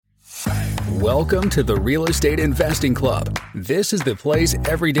Welcome to the Real Estate Investing Club. This is the place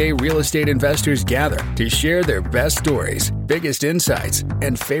everyday real estate investors gather to share their best stories, biggest insights,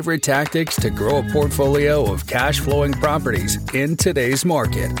 and favorite tactics to grow a portfolio of cash-flowing properties in today's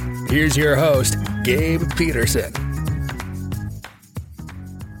market. Here's your host, Gabe Peterson.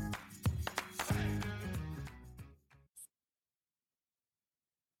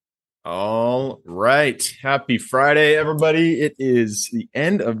 All right. Happy Friday, everybody. It is the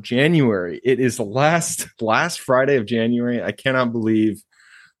end of January. It is the last Friday of January. I cannot believe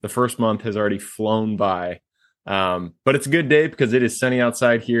the first month has already flown by. But it's a good day because it is sunny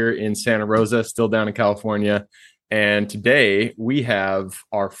outside here in Santa Rosa, still down in California. And today we have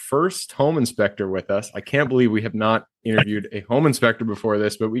our first home inspector with us. I can't believe we have not interviewed a home inspector before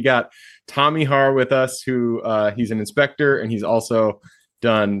this, but we got Tommy Harr with us, who he's an inspector, and he's also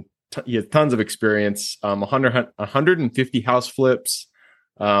done he has tons of experience, 150 house flips,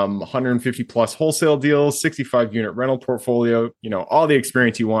 150 plus wholesale deals, 65 unit rental portfolio, all the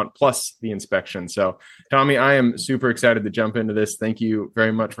experience you want, plus the inspection. So Tommy, I am super excited to jump into this. Thank you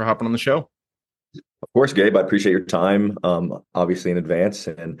very much for hopping on the show. Of course, Gabe, I appreciate your time, obviously in advance,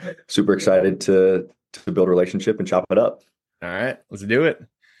 and super excited to build a relationship and chop it up. All right, let's do it.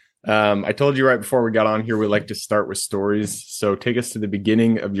 I told you right before we got on here, we like to start with stories. So take us to the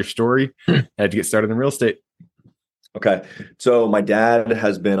beginning of your story. How'd you get started in real estate? Okay. So my dad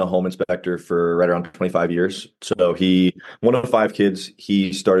has been a home inspector for right around 25 years. So one of 5 kids,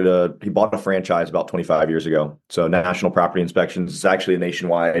 he bought a franchise about 25 years ago. So National Property Inspections is actually a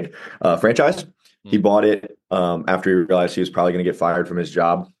nationwide franchise. He bought it after he realized he was probably going to get fired from his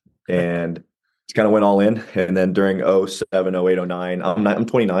job, and kind of went all in. And then during 07, 08, 09, I'm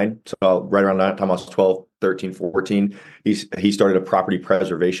 29. So right around that time, I was 12, 13, 14. He started a property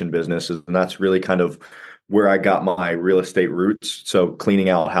preservation business. And that's really kind of where I got my real estate roots. So cleaning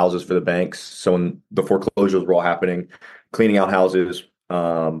out houses for the banks. So when the foreclosures were all happening, cleaning out houses,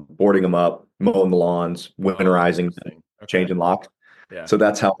 boarding them up, mowing the lawns, winterizing, changing locks. Yeah. So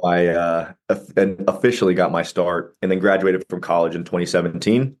that's how I officially got my start, and then graduated from college in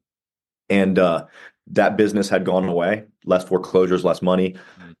 2017. And that business had gone away, less foreclosures, less money.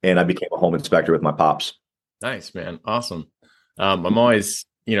 And I became a home inspector with my pops. Nice, man. Awesome. I'm always,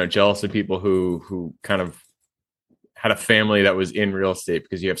 jealous of people who kind of had a family that was in real estate,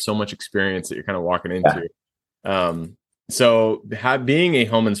 because you have so much experience that you're kind of walking into. Yeah. So being a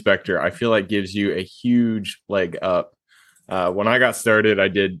home inspector, I feel like gives you a huge leg up. When I got started, I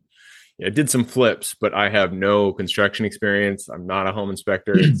did some flips, but I have no construction experience. I'm not a home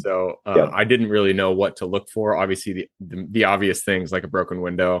inspector. So I didn't really know what to look for. Obviously, the obvious things like a broken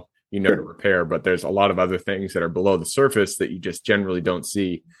window, to repair, but there's a lot of other things that are below the surface that you just generally don't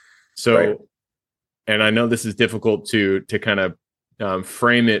see. So, right. And I know this is difficult to kind of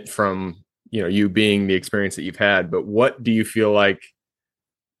frame it from, you being the experience that you've had, but what do you feel like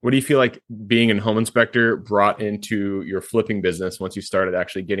being a home inspector brought into your flipping business once you started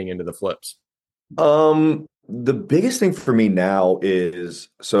actually getting into the flips? The biggest thing for me now is,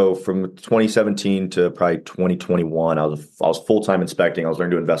 so from 2017 to probably 2021, I was full-time inspecting. I was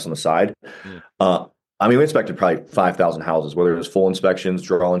learning to invest on the side. We inspected probably 5,000 houses, whether it was full inspections,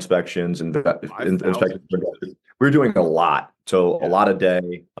 draw inspections, and inspections. We were doing a lot. So a lot a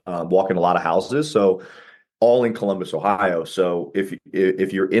day, walking a lot of houses. So all in Columbus, Ohio. So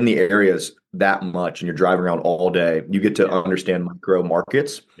if you're in the areas that much and you're driving around all day, you get to understand micro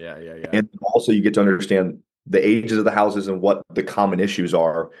markets. Yeah. And also you get to understand the ages of the houses and what the common issues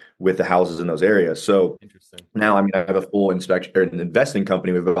are with the houses in those areas. So now, I have a full an investing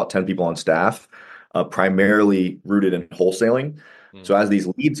company. We have about 10 people on staff, primarily rooted in wholesaling. So as these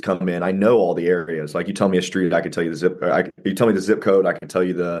leads come in, I know all the areas. Like, you tell me a street, I can tell you you tell me the zip code, I can tell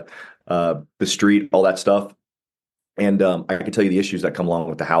you the street, all that stuff. And I can tell you the issues that come along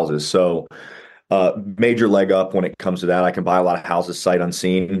with the houses. So major leg up when it comes to that. I can buy a lot of houses sight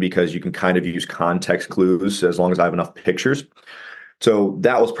unseen, because you can kind of use context clues as long as I have enough pictures. So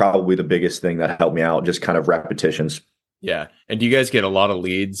that was probably the biggest thing that helped me out, just kind of repetitions. Yeah. And do you guys get a lot of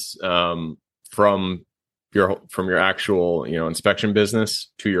leads from your actual, inspection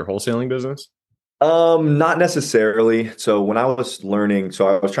business to your wholesaling business? Not necessarily. So when I was learning,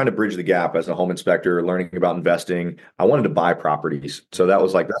 I was trying to bridge the gap as a home inspector, learning about investing. I wanted to buy properties. So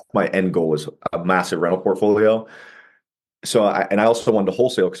that's my end goal, was a massive rental portfolio. So I also wanted to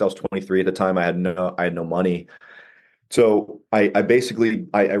wholesale, because I was 23 at the time. I had no money. So I basically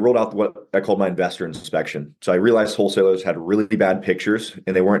rolled out what I called my investor inspection. So I realized wholesalers had really bad pictures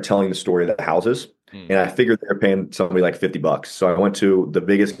and they weren't telling the story of the houses. And I figured they were paying somebody like $50. So I went to the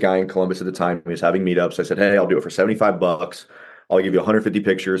biggest guy in Columbus at the time. He was having meetups. I said, "Hey, I'll do it for $75. I'll give you 150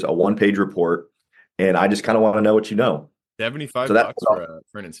 pictures, a 1-page report, and I just kind of want to know what you know. 75 So that's bucks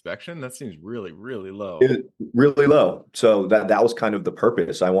for an inspection? That seems really, really low. really low. So that was kind of the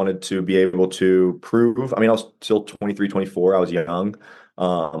purpose. I wanted to be able to prove, I mean, I was still 23, 24. I was young.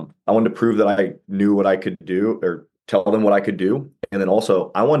 I wanted to prove that I knew what I could do or tell them what I could do. And then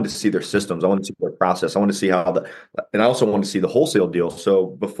also I wanted to see their systems. I wanted to see their process. I wanted to see and I also wanted to see the wholesale deal. So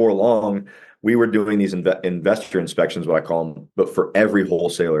before long, we were doing these investor inspections, what I call them, but for every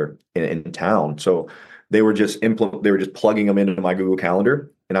wholesaler in town. So they were just plugging them into my Google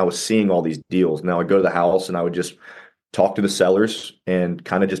Calendar, and I was seeing all these deals. Now I would go to the house and I would just talk to the sellers and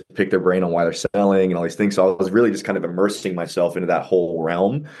kind of just pick their brain on why they're selling and all these things. So I was really just kind of immersing myself into that whole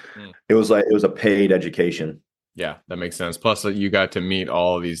realm. It was a paid education. Yeah, that makes sense. Plus, you got to meet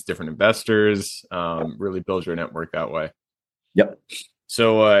all of these different investors, really build your network that way. Yep.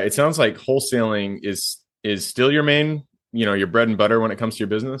 So it sounds like wholesaling is still your main, your bread and butter when it comes to your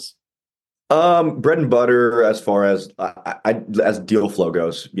business. Bread and butter as far as as deal flow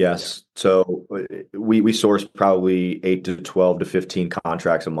goes, yes. So we source probably 8 to 12 to 15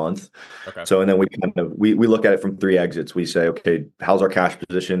 contracts a month. Okay. So and then we look at it from 3 exits. We say, okay, how's our cash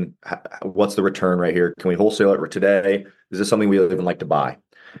position? What's the return right here? Can we wholesale it today? Is this something we even like to buy?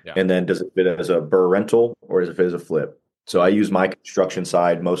 Yeah. And then does it fit as a burr rental or does it fit as a flip? So I use my construction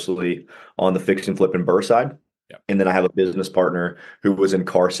side mostly on the fix and flip and burr side. And then I have a business partner who was in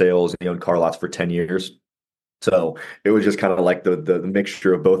car sales and he owned car lots for 10 years. So it was just kind of like the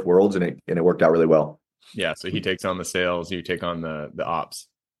mixture of both worlds, and it worked out really well. Yeah. So he takes on the sales, you take on the ops.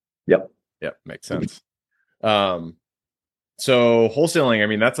 Yep. Makes sense. So wholesaling, I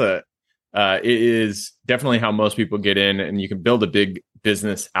mean, it is definitely how most people get in, and you can build a big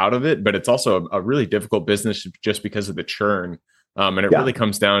business out of it, but it's also a really difficult business just because of the churn. And it really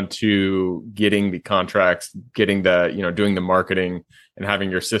comes down to getting the contracts, getting doing the marketing and having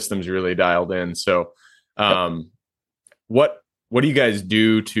your systems really dialed in. So, what do you guys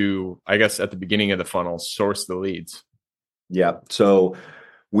do to, I guess, at the beginning of the funnel, source the leads? Yeah. So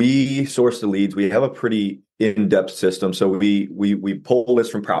we source the leads. We have a pretty in-depth system. So we pull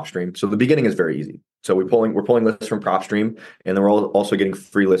lists from PropStream. So the beginning is very easy. So we're pulling lists from PropStream, and then we're also getting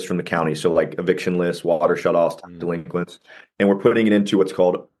free lists from the county. So like eviction lists, water shutoffs, delinquents, and we're putting it into what's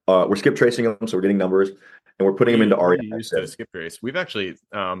called we're skip tracing them. So we're getting numbers, and we're putting them into REI. Used to skip trace. We've actually,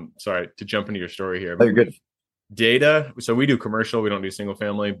 sorry to jump into your story here. Oh, you're good. Data. So we do commercial. We don't do single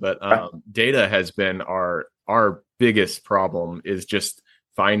family, but data has been our biggest problem. Is just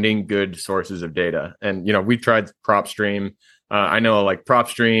finding good sources of data. And we've tried PropStream. I know like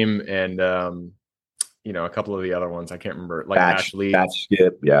PropStream and a couple of the other ones I can't remember, like Batch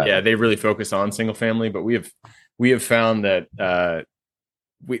Skip. Yeah, they really focus on single family, but we have found that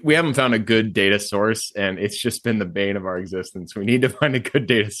we haven't found a good data source, and it's just been the bane of our existence. We need to find a good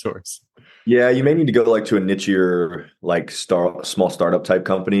data source. Yeah, you may need to go to a nichier, small startup type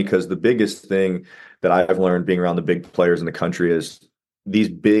company, because the biggest thing that I've learned being around the big players in the country is these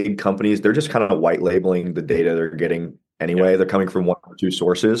big companies, they're just kind of white labeling the data they're getting anyway. They're coming from 1 or 2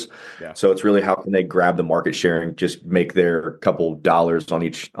 sources. Yeah. So it's really how can they grab the market share and just make their couple dollars on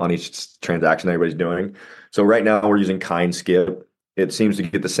each transaction that everybody's doing. So right now we're using Kind Skip. It seems to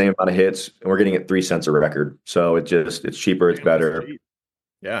get the same amount of hits, and we're getting it 3 cents a record. So it's cheaper, it's better.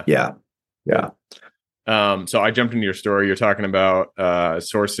 Yeah. So I jumped into your story. You're talking about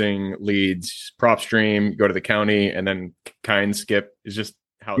sourcing leads, PropStream, go to the county, and then Kind Skip is just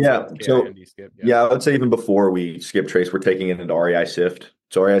how it's skip. I would say even before we skip trace, we're taking it into REI Sift.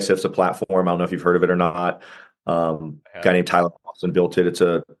 So REI Sift's a platform. I don't know if you've heard of it or not. A guy named Tyler Austin built it. It's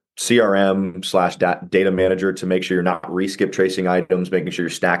a CRM/data manager to make sure you're not re-skip tracing items, making sure you're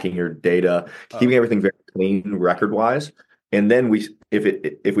stacking your data, keeping everything very clean record wise. And then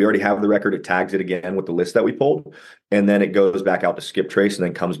if we already have the record, it tags it again with the list that we pulled, and then it goes back out to skip trace and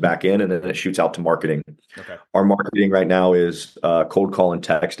then comes back in, and then it shoots out to marketing. Okay. Our marketing right now is cold call and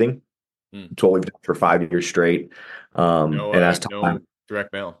texting. It's what we've done for 5 years straight. No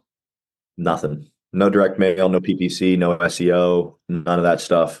direct mail. Nothing. No direct mail, no PPC, no SEO, none of that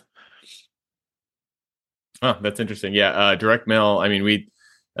stuff. Oh, that's interesting. Yeah, direct mail. I mean,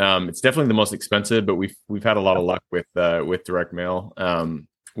 it's definitely the most expensive, but we've had a lot of luck with direct mail.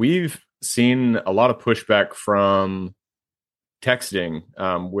 We've seen a lot of pushback from texting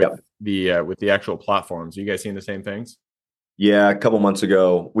with the actual platforms. Are you guys seeing the same things? Yeah, a couple months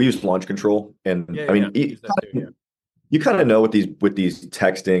ago we used launch control, and you kind of know with these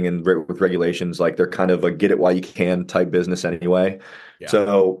texting and with regulations, like they're kind of a get it while you can type business anyway. Yeah.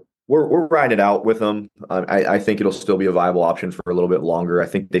 So we're riding it out with them. I think it'll still be a viable option for a little bit longer. I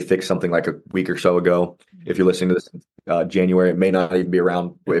think they fixed something like a week or so ago. If you're listening to this January, it may not even be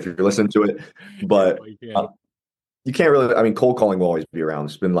around if you're listening to it, but you can't really. I mean, cold calling will always be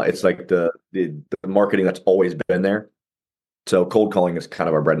around. It's like the marketing that's always been there. So cold calling is kind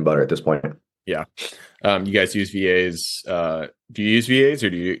of our bread and butter at this point. Yeah. You guys use VAs. Do you use VAs or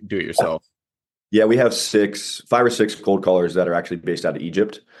do you do it yourself? Yeah, we have 5 or 6 cold callers that are actually based out of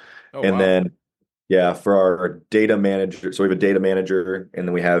Egypt. Oh, And wow. then, yeah, for our data manager, so we have a data manager, and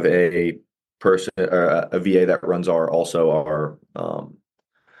then we have a person or a VA that runs our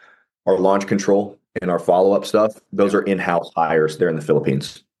launch control and our follow-up stuff. Those are in-house hires. They're in the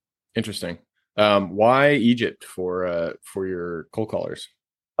Philippines. Interesting. Why Egypt for your cold callers?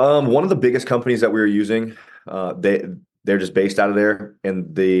 One of the biggest companies that we were using, they're just based out of there,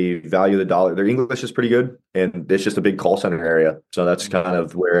 and the value of the dollar, their English is pretty good, and it's just a big call center area. So that's kind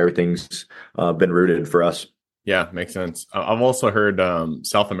of where everything's been rooted for us. Yeah, makes sense. I've also heard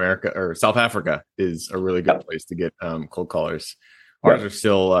South Africa is a really good place to get cold callers. Ours are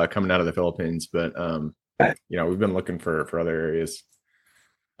still coming out of the Philippines, but we've been looking for other areas.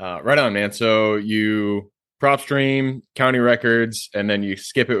 Right on, man. So you prop stream, county records, and then you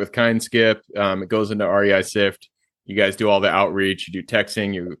skip it with kind skip. It goes into REI Sift. You guys do all the outreach. You do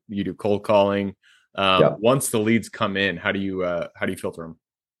texting. You do cold calling. Once the leads come in, how do you filter them?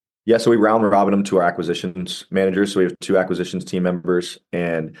 Yeah, so we round robin them to our acquisitions managers. So we have 2 acquisitions team members,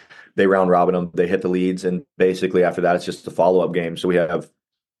 and they round robin them. They hit the leads, and basically after that, it's just a follow up game. So we have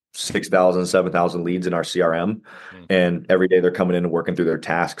 6,000, 7,000 leads in our CRM, and every day they're coming in and working through their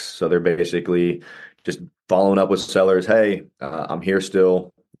tasks. So they're basically just following up with sellers. Hey, I'm here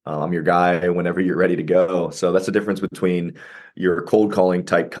still. I'm your guy whenever you're ready to go. So that's the difference between your cold calling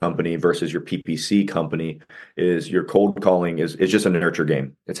type company versus your PPC company. Is your cold calling is just a nurture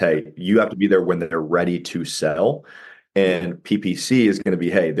game. It's, hey, you have to be there when they're ready to sell. And PPC is going to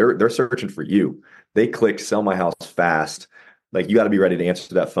be, hey, they're searching for you. They click sell my house fast. Like, you got to be ready to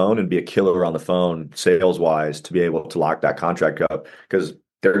answer that phone and be a killer on the phone sales wise to be able to lock that contract up, because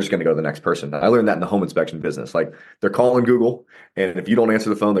they're just going to go to the next person. I learned that in the home inspection business. Like, they're calling Google, and if you don't answer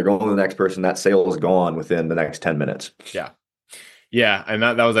the phone, they're going to the next person. That sale is gone within the next 10 minutes. Yeah. Yeah. And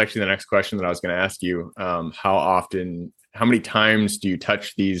that was actually the next question that I was going to ask you. How many times do you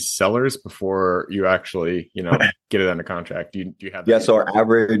touch these sellers before you actually, get it under contract? Do you have that? Yeah. So our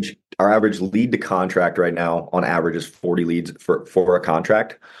average lead to contract right now on average is 40 leads for a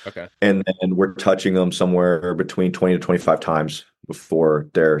contract. Okay. And then we're touching them somewhere between 20 to 25 times before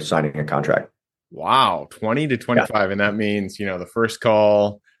they're signing a contract. Wow. 20 to 25. Yeah. And that means, the first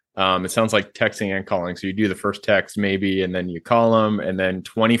call, it sounds like texting and calling. So you do the first text maybe, and then you call them, and then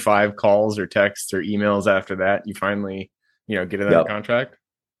 25 calls or texts or emails after that, you finally, get it under contract.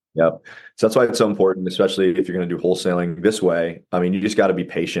 Yep. So that's why it's so important, especially if you're going to do wholesaling this way. I mean, you just got to be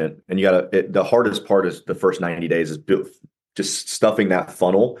patient, and the hardest part is the first 90 days is just stuffing that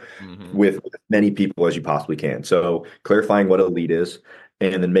funnel with as many people as you possibly can. So clarifying what a lead is,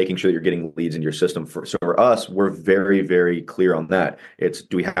 and then making sure that you're getting leads in your system. So for us, we're very, very clear on that. It's,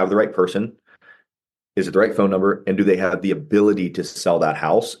 do we have the right person? Is it the right phone number? And do they have the ability to sell that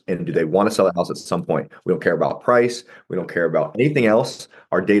house? And do they want to sell that house at some point? We don't care about price. We don't care about anything else.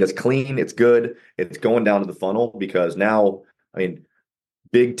 Our data's clean. It's good. It's going down to the funnel, because now, I mean,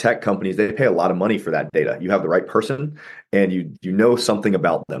 big tech companies, they pay a lot of money for that data. You have the right person, and you know something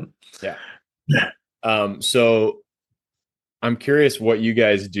about them. Yeah. So I'm curious what you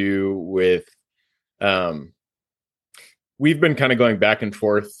guys do with, we've been kind of going back and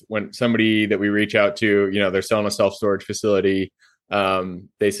forth when somebody that we reach out to, they're selling a self-storage facility.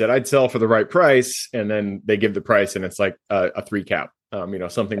 They said, I'd sell for the right price. And then they give the price, and it's like a 3 cap,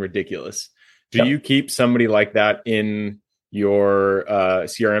 something ridiculous. Do you keep somebody like that in your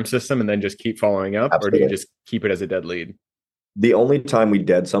CRM system and then just keep following up? Absolutely. Or do you just keep it as a dead lead? The only time we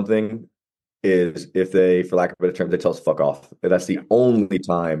dead something is if they, for lack of a better term, they tell us fuck off. That's the only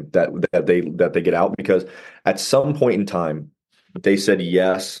time that they get out, because at some point in time they said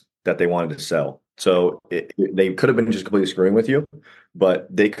yes that they wanted to sell. So they could have been just completely screwing with you, but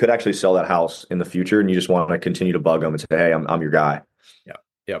they could actually sell that house in the future, and you just want to continue to bug them and say, hey, I'm your guy. Yeah.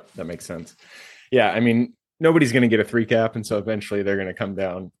 Yep. That makes sense. Yeah. I mean, nobody's going to get a 3 cap. And so eventually they're going to come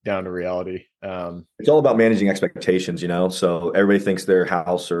down to reality. It's all about managing expectations, So everybody thinks their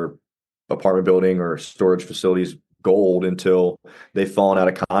house or apartment building or storage facilities gold until they've fallen out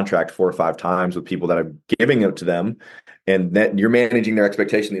of contract 4 or 5 times with people that are giving it to them. And that you're managing their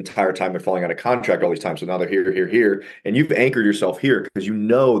expectation the entire time they're falling out of contract all these times. So now they're here, and you've anchored yourself here because you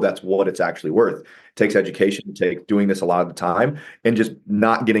know that's what it's actually worth. It takes education, take doing this a lot of the time, and just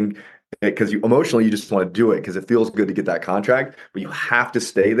not getting, because you emotionally you just want to do it because it feels good to get that contract, but you have to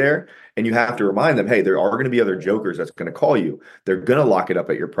stay there and you have to remind them, hey, there are going to be other jokers that's going to call you. They're going to lock it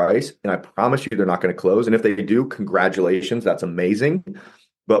up at your price, and I promise you they're not going to close. And if they do, congratulations, that's amazing.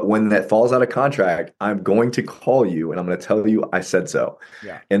 But when that falls out of contract, I'm going to call you and I'm going to tell you I said so.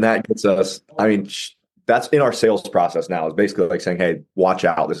 Yeah. And that gets us, I mean, that's in our sales process now, is basically like saying, hey, watch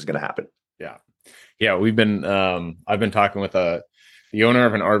out, this is going to happen. Yeah. Yeah. I've been talking with the owner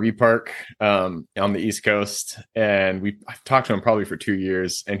of an RV park on the East Coast, and I've talked to him probably for 2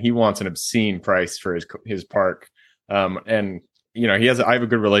 years, and he wants an obscene price for his park. And I have a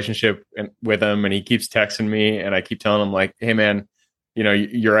good relationship with him, and he keeps texting me, and I keep telling him like, hey man,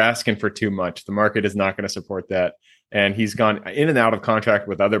 you're asking for too much. The market is not going to support that. And he's gone in and out of contract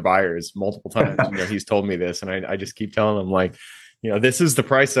with other buyers multiple times. He's told me this, and I just keep telling him like, this is the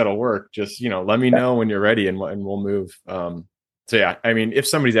price that'll work. Just, let me know when you're ready and we'll move. So yeah, I mean, if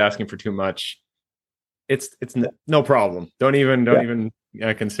somebody's asking for too much, it's no problem. Don't even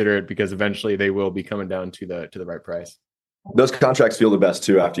consider it, because eventually they will be coming down to the right price. Those contracts feel the best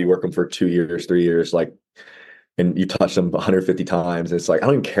too after you work them for 2 years, 3 years, and you touch them 150 times. It's like, I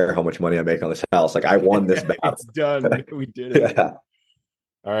don't even care how much money I make on this house. Like, I won this battle. It's done. We did it. Yeah.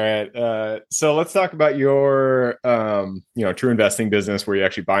 All right. So let's talk about your, true investing business where you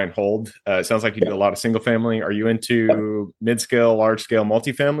actually buy and hold. It sounds like you do a lot of single family. Are you into mid-scale, large scale,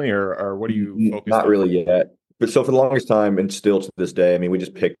 multifamily, or what do you focus Not on? really yet. But so for the longest time, and still to this day, I mean, we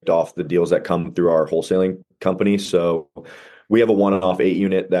just picked off the deals that come through our wholesaling company. So we have a one-off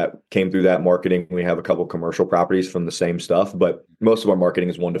 8-unit that came through that marketing. We have a couple commercial properties from the same stuff, but most of our marketing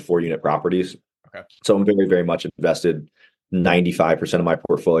is 1 to 4 unit properties. Okay. So I'm very, very much invested 95% of my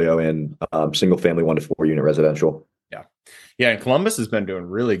portfolio in single family 1 to 4 unit residential. Yeah. And Columbus has been doing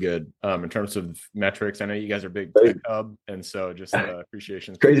really good in terms of metrics. I know you guys are big tech hub, and so just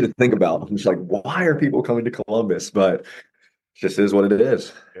appreciation. It's crazy to think about. I'm just like, why are people coming to Columbus? But it just is what it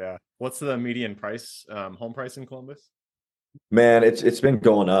is. Yeah. What's the median price, home price in Columbus? Man, it's been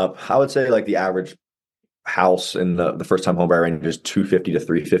going up. I would say like the average house in the first time home buyer range is 250 to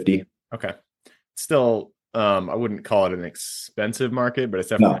 350. Okay. Still, I wouldn't call it an expensive market, but it's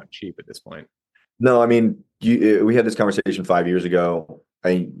definitely not cheap at this point. No, I mean, we had this conversation 5 years ago.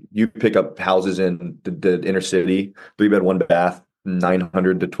 You pick up houses in the inner city, 3-bed, 1-bath,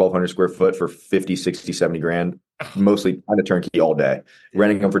 900 to 1,200 square foot for 50, 60, 70 grand, mostly kind of turnkey all day,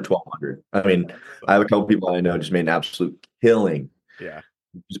 renting them for 1,200. I mean, I have a couple people I know just made an absolute killing. Yeah.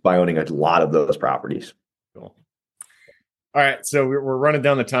 Just by owning a lot of those properties. Cool. All right, so we're running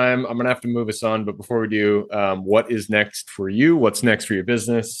down the time. I'm going to have to move us on. But before we do, what is next for you? What's next for your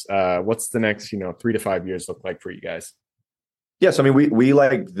business? What's the next, 3 to 5 years look like for you guys? Yes, I mean, we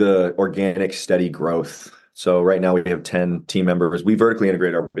like the organic, steady growth. So right now we have 10 team members. We vertically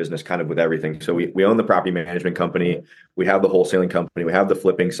integrate our business kind of with everything. So we own the property management company. We have the wholesaling company. We have the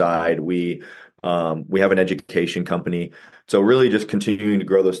flipping side. We have an education company. So really just continuing to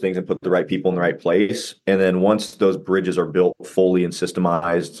grow those things and put the right people in the right place. And then once those bridges are built fully and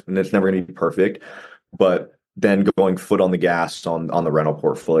systemized, and it's never going to be perfect, but then going foot on the gas on the rental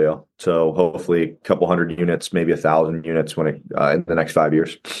portfolio. So hopefully a couple hundred units, maybe 1,000 units in the next 5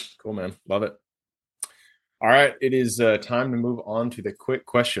 years. Cool, man. Love it. All right. It is time to move on to the quick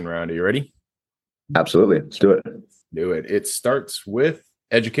question round. Are you ready? Absolutely. Let's do it. Do it. It starts with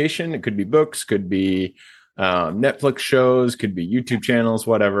education. It could be books, could be Netflix shows, could be YouTube channels,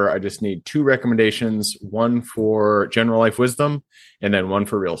 whatever. I just need 2 recommendations, one for general life wisdom and then one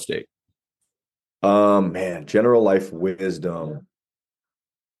for real estate. Man, general life wisdom.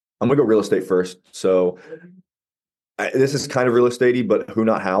 I'm going to go real estate first. So this is kind of real estatey, but Who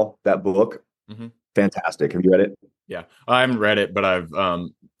Not How, that book. Mm-hmm. Fantastic. Have you read it? Yeah, I haven't read it, but I've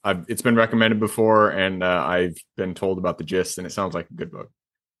it's been recommended before, and I've been told about the gist, and it sounds like a good book.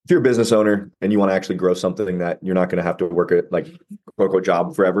 If you're a business owner and you want to actually grow something that you're not going to have to work at like quote unquote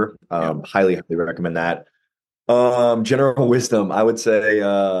job forever, highly recommend that. General wisdom, I would say,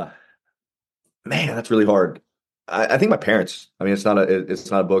 man, that's really hard. I think my parents. I mean, it's not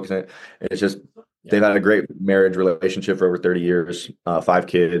a book. It's just they've had a great marriage relationship for over 30 years, 5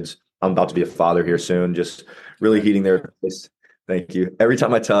 kids. I'm about to be a father here soon. Just really heeding their advice. Thank you. Every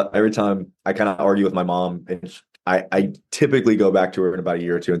time I kind of argue with my mom, and I typically go back to her in about a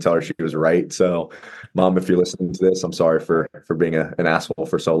year or two and tell her she was right. So, Mom, if you're listening to this, I'm sorry for being an asshole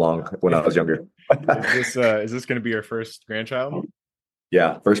for so long when I was younger. Is this going to be your first grandchild?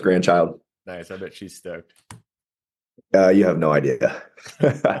 Yeah, first grandchild. Nice. I bet she's stoked. You have no idea.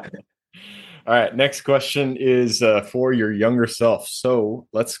 All right. Next question is for your younger self. So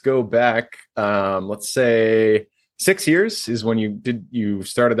let's go back. Let's say 6 years is when you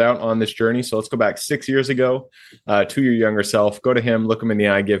started out on this journey. So let's go back 6 years ago to your younger self. Go to him, look him in the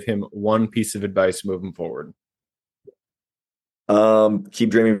eye, give him one piece of advice moving forward.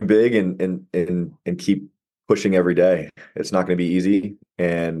 Keep dreaming big and keep pushing every day. It's not going to be easy,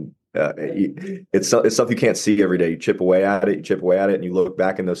 and it's stuff you can't see every day. You chip away at it, and you look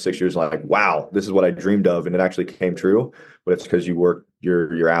back in those 6 years like, wow, this is what I dreamed of, and it actually came true. But it's because you work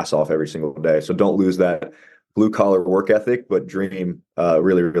your ass off every single day. So don't lose that blue collar work ethic, but dream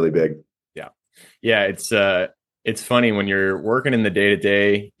really, really big. Yeah. It's funny when you're working in the day to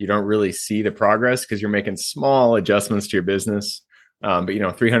day, you don't really see the progress because you're making small adjustments to your business. But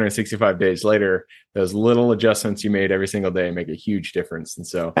 365 days later, those little adjustments you made every single day make a huge difference. And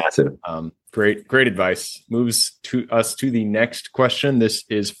so, great advice. Moves us to the next question. This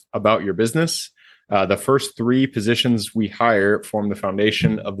is about your business. The first three positions we hire form the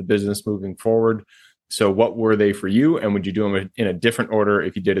foundation of the business moving forward. So, what were they for you, and would you do them in a different order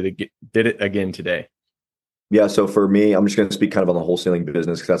if you did it again today? Yeah. So for me, I'm just going to speak kind of on the wholesaling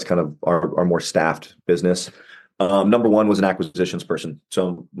business because that's kind of our more staffed business. Number one was an acquisitions person.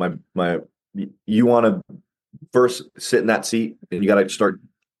 So you want to first sit in that seat and you got to start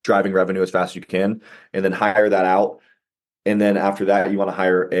driving revenue as fast as you can and then hire that out. And then after that, you want to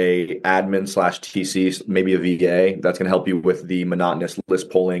hire a admin / TC, maybe a VA that's going to help you with the monotonous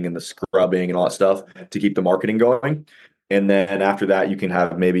list pulling and the scrubbing and all that stuff to keep the marketing going. And then after that, you can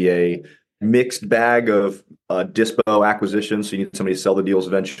have maybe a mixed bag of dispo acquisitions. So you need somebody to sell the deals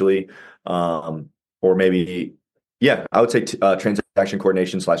eventually. Or maybe, I would say transaction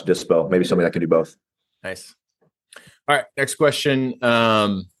coordination / dispo, maybe somebody that can do both. Nice. All right. Next question.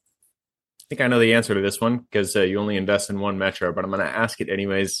 I think I know the answer to this one because you only invest in one metro, but I'm going to ask it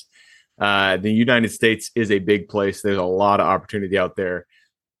anyways. The United States is a big place. There's a lot of opportunity out there.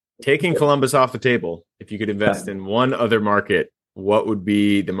 Taking Columbus off the table, if you could invest in one other market, what would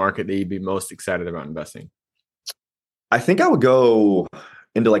be the market that you'd be most excited about investing? I think I would go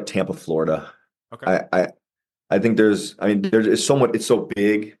into like Tampa, Florida. Okay. I think there's so much, it's so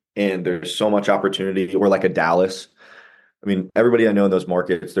big and there's so much opportunity, or like a Dallas. I mean, everybody I know in those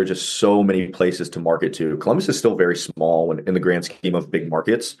markets, there's just so many places to market to. Columbus is still very small in the grand scheme of big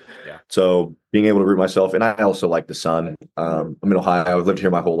markets. Yeah. So being able to root myself, and I also like the sun. I'm in Ohio. I've lived here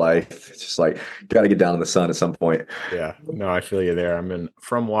my whole life. It's just like, got to get down in the sun at some point. Yeah. No, I feel you there.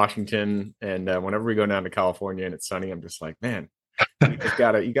 from Washington, and whenever we go down to California and it's sunny, I'm just like, man, you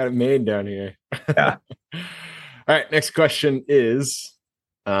got it made down here. Yeah. All right. Next question is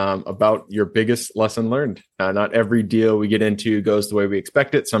about your biggest lesson learned. Not every deal we get into goes the way we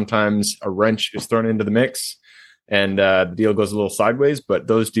expect it. Sometimes a wrench is thrown into the mix and the deal goes a little sideways, but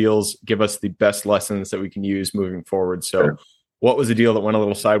those deals give us the best lessons that we can use moving forward. So sure. What was a deal that went a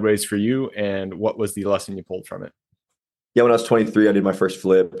little sideways for you, and what was the lesson you pulled from it? Yeah, when I was 23, I did my first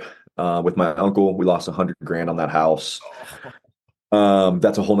flip with my uncle. We lost $100,000 on that house.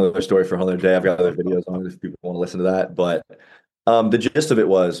 That's a whole nother story for another day. I've got other videos on it if people want to listen to that. But the gist of it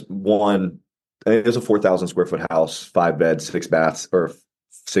was, one, it was a 4,000 square foot house, 5 beds, 6 baths, or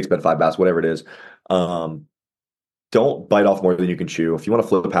 6 bed, 5 baths, whatever it is. Don't bite off more than you can chew. If you want to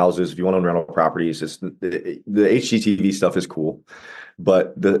flip houses, if you want to own rental properties, the HGTV stuff is cool,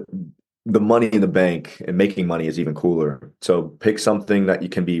 but the money in the bank and making money is even cooler. So pick something that you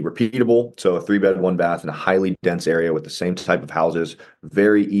can be repeatable. So a 3 bed, 1 bath in a highly dense area with the same type of houses,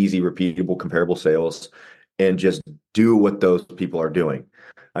 very easy, repeatable, comparable sales, and just do what those people are doing.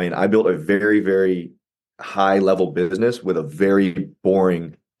 I mean, I built a very, very high level business with a very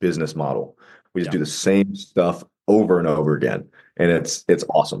boring business model. We just do the same stuff over and over again, and it's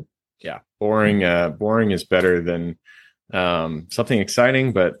awesome. Yeah, boring is better than something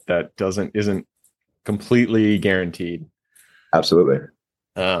exciting, but that isn't completely guaranteed. Absolutely.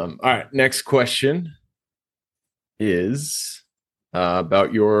 All right, next question is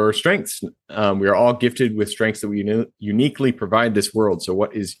about your strengths. We are all gifted with strengths that we uniquely provide this world. So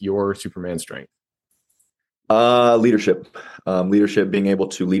what is your Superman strength? Leadership. Leadership, being able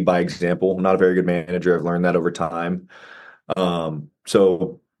to lead by example. I'm not a very good manager. I've learned that over time.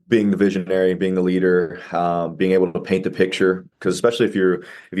 So being the visionary, being the leader, being able to paint the picture, because especially if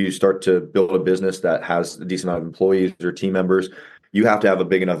you start to build a business that has a decent amount of employees or team members, you have to have a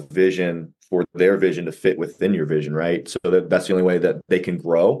big enough vision for their vision to fit within your vision, right? So that's the only way that they can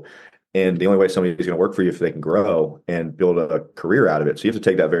grow. And the only way somebody's going to work for you if they can grow and build a career out of it. So you have to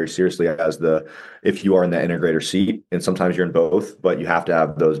take that very seriously if you are in that integrator seat, and sometimes you're in both, but you have to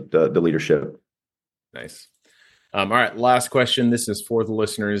have the leadership. Nice. All right. Last question. This is for the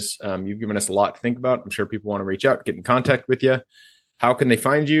listeners. You've given us a lot to think about. I'm sure people want to reach out, get in contact with you. How can they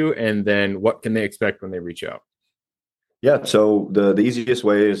find you? And then what can they expect when they reach out? Yeah. So the easiest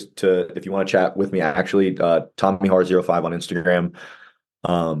way is if you want to chat with me, actually, Tommy Harr05 on Instagram.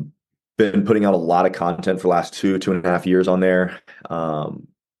 Been putting out a lot of content for the last 2.5 years on there.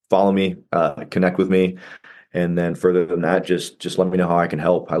 Follow me, connect with me. And then further than that, just let me know how I can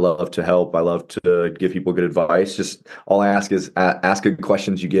help. I love to help. I love to give people good advice. Just all I ask is ask good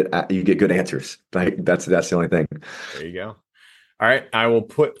questions. You get good answers. Like that's the only thing. There you go. All right. I will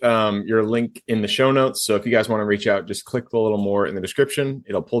put your link in the show notes. So if you guys want to reach out, just click a little more in the description.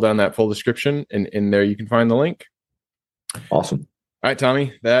 It'll pull down that full description, and in there you can find the link. Awesome. All right,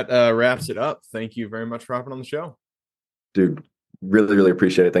 Tommy, that wraps it up. Thank you very much for hopping on the show. Dude, really, really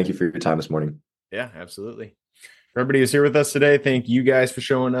appreciate it. Thank you for your time this morning. Yeah, absolutely. For everybody who's here with us today, thank you guys for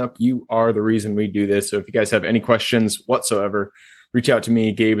showing up. You are the reason we do this. So if you guys have any questions whatsoever, reach out to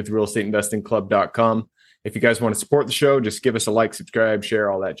me, Gabe with realestateinvestingclub.com. If you guys want to support the show, just give us a like, subscribe, share,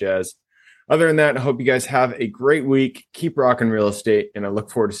 all that jazz. Other than that, I hope you guys have a great week. Keep rocking real estate, and I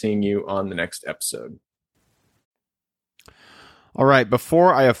look forward to seeing you on the next episode. All right,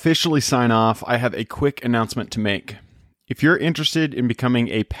 before I officially sign off, I have a quick announcement to make. If you're interested in becoming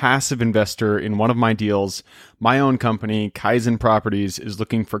a passive investor in one of my deals, my own company, Kaizen Properties, is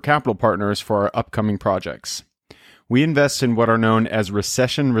looking for capital partners for our upcoming projects. We invest in what are known as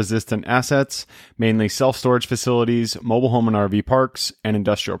recession-resistant assets, mainly self-storage facilities, mobile home and RV parks, and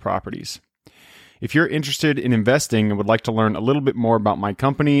industrial properties. If you're interested in investing and would like to learn a little bit more about my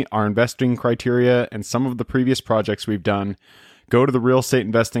company, our investing criteria, and some of the previous projects we've done, go to the Real Estate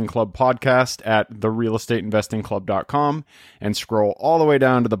Investing Club podcast at therealestateinvestingclub.com and scroll all the way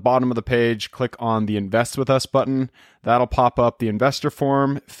down to the bottom of the page. Click on the Invest With Us button. That'll pop up the investor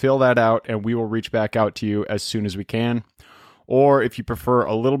form. Fill that out, and we will reach back out to you as soon as we can. Or if you prefer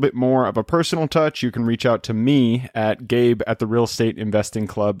a little bit more of a personal touch, you can reach out to me at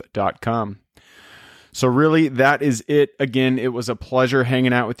gabe@therealestateinvestingclub.com. So really, that is it. Again, it was a pleasure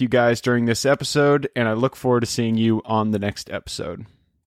hanging out with you guys during this episode, and I look forward to seeing you on the next episode.